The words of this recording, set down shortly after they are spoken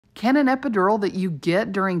Can an epidural that you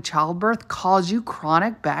get during childbirth cause you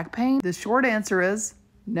chronic back pain? The short answer is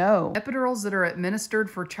no. Epidurals that are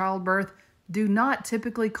administered for childbirth do not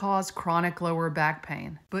typically cause chronic lower back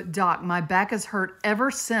pain. But doc, my back has hurt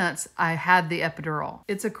ever since I had the epidural.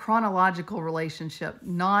 It's a chronological relationship,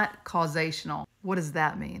 not causational. What does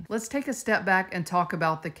that mean? Let's take a step back and talk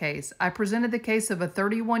about the case. I presented the case of a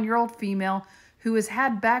 31-year-old female who has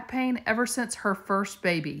had back pain ever since her first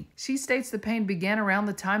baby. She states the pain began around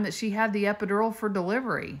the time that she had the epidural for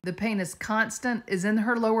delivery. The pain is constant, is in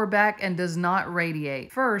her lower back, and does not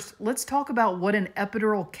radiate. First, let's talk about what an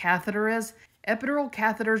epidural catheter is. Epidural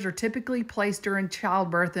catheters are typically placed during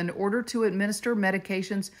childbirth in order to administer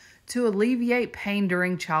medications to alleviate pain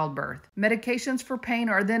during childbirth. Medications for pain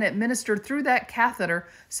are then administered through that catheter,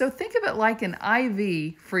 so think of it like an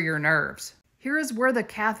IV for your nerves. Here is where the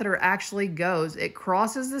catheter actually goes. It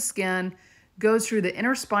crosses the skin, goes through the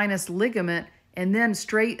interspinous ligament, and then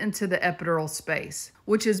straight into the epidural space,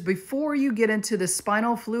 which is before you get into the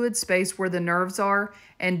spinal fluid space where the nerves are,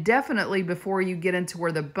 and definitely before you get into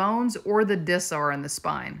where the bones or the discs are in the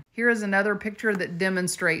spine. Here is another picture that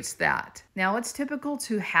demonstrates that. Now, it's typical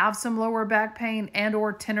to have some lower back pain and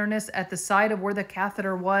or tenderness at the site of where the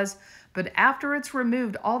catheter was, but after it's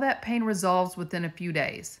removed, all that pain resolves within a few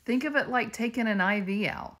days. Think of it like taking an IV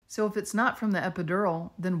out. So if it's not from the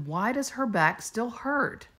epidural, then why does her back still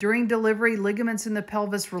hurt? During delivery, ligaments in the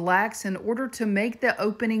pelvis relax in order to make the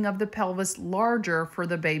opening of the pelvis larger for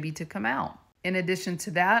the baby to come out. In addition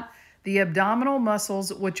to that, the abdominal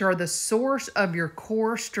muscles, which are the source of your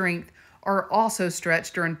core strength, are also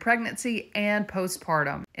stretched during pregnancy and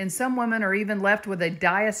postpartum. And some women are even left with a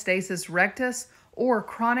diastasis rectus, or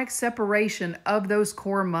chronic separation of those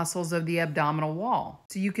core muscles of the abdominal wall.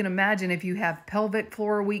 So you can imagine if you have pelvic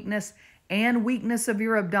floor weakness and weakness of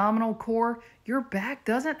your abdominal core, your back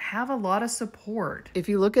doesn't have a lot of support. If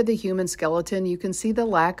you look at the human skeleton, you can see the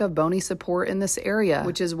lack of bony support in this area,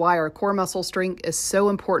 which is why our core muscle strength is so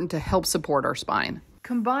important to help support our spine.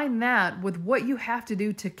 Combine that with what you have to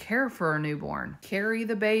do to care for a newborn. Carry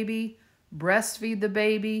the baby, breastfeed the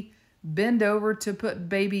baby, bend over to put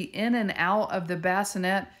baby in and out of the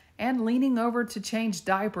bassinet, and leaning over to change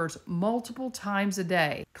diapers multiple times a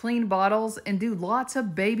day, clean bottles, and do lots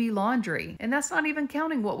of baby laundry. And that's not even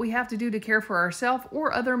counting what we have to do to care for ourselves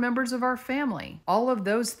or other members of our family. All of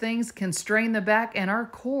those things can strain the back, and our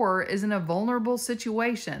core is in a vulnerable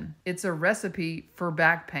situation. It's a recipe for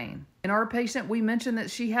back pain. In our patient, we mentioned that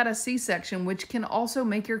she had a C-section, which can also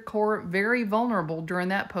make your core very vulnerable during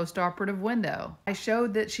that postoperative window. I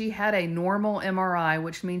showed that she had a normal MRI,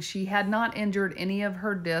 which means she had not injured any of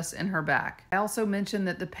her discs in her back. I also mentioned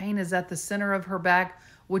that the pain is at the center of her back,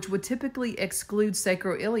 which would typically exclude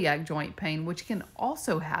sacroiliac joint pain, which can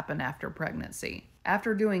also happen after pregnancy.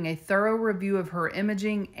 After doing a thorough review of her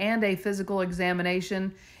imaging and a physical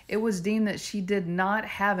examination, it was deemed that she did not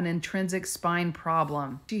have an intrinsic spine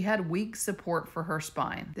problem. She had weak support for her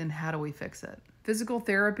spine. Then how do we fix it? Physical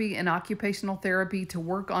therapy and occupational therapy to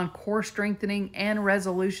work on core strengthening and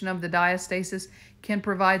resolution of the diastasis can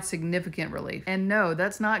provide significant relief. And no,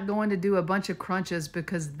 that's not going to do a bunch of crunches,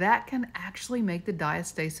 because that can actually make the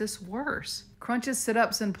diastasis worse. Crunches,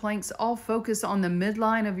 sit-ups, and planks all focus on the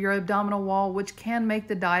midline of your abdominal wall, which can make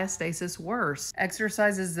the diastasis worse.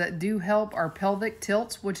 Exercises that do help are pelvic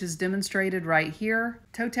tilts, which is demonstrated right here.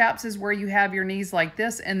 Toe taps is where you have your knees like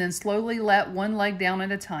this and then slowly let one leg down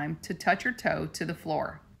at a time to touch your toe to the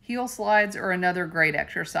floor. Heel slides are another great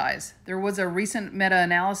exercise. There was a recent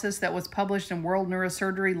meta-analysis that was published in World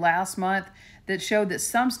Neurosurgery last month that showed that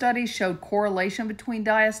some studies showed correlation between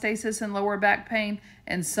diastasis and lower back pain,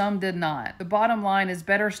 and some did not. The bottom line is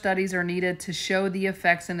better studies are needed to show the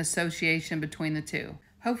effects and association between the two.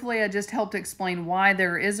 Hopefully I just helped explain why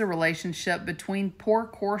there is a relationship between poor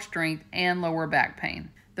core strength and lower back pain.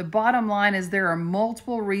 The bottom line is there are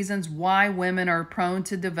multiple reasons why women are prone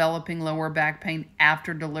to developing lower back pain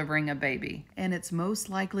after delivering a baby, and it's most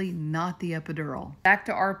likely not the epidural. Back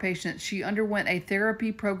to our patient, she underwent a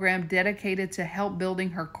therapy program dedicated to help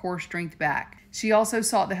building her core strength back. She also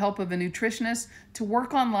sought the help of a nutritionist to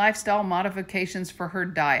work on lifestyle modifications for her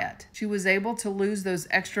diet. She was able to lose those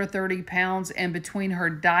extra 30 pounds, and between her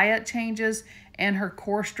diet changes and her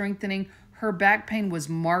core strengthening, her back pain was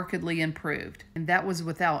markedly improved, and that was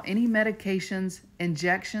without any medications,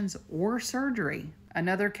 injections, or surgery.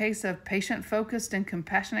 Another case of patient-focused and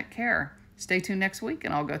compassionate care. Stay tuned next week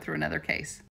and I'll go through another case.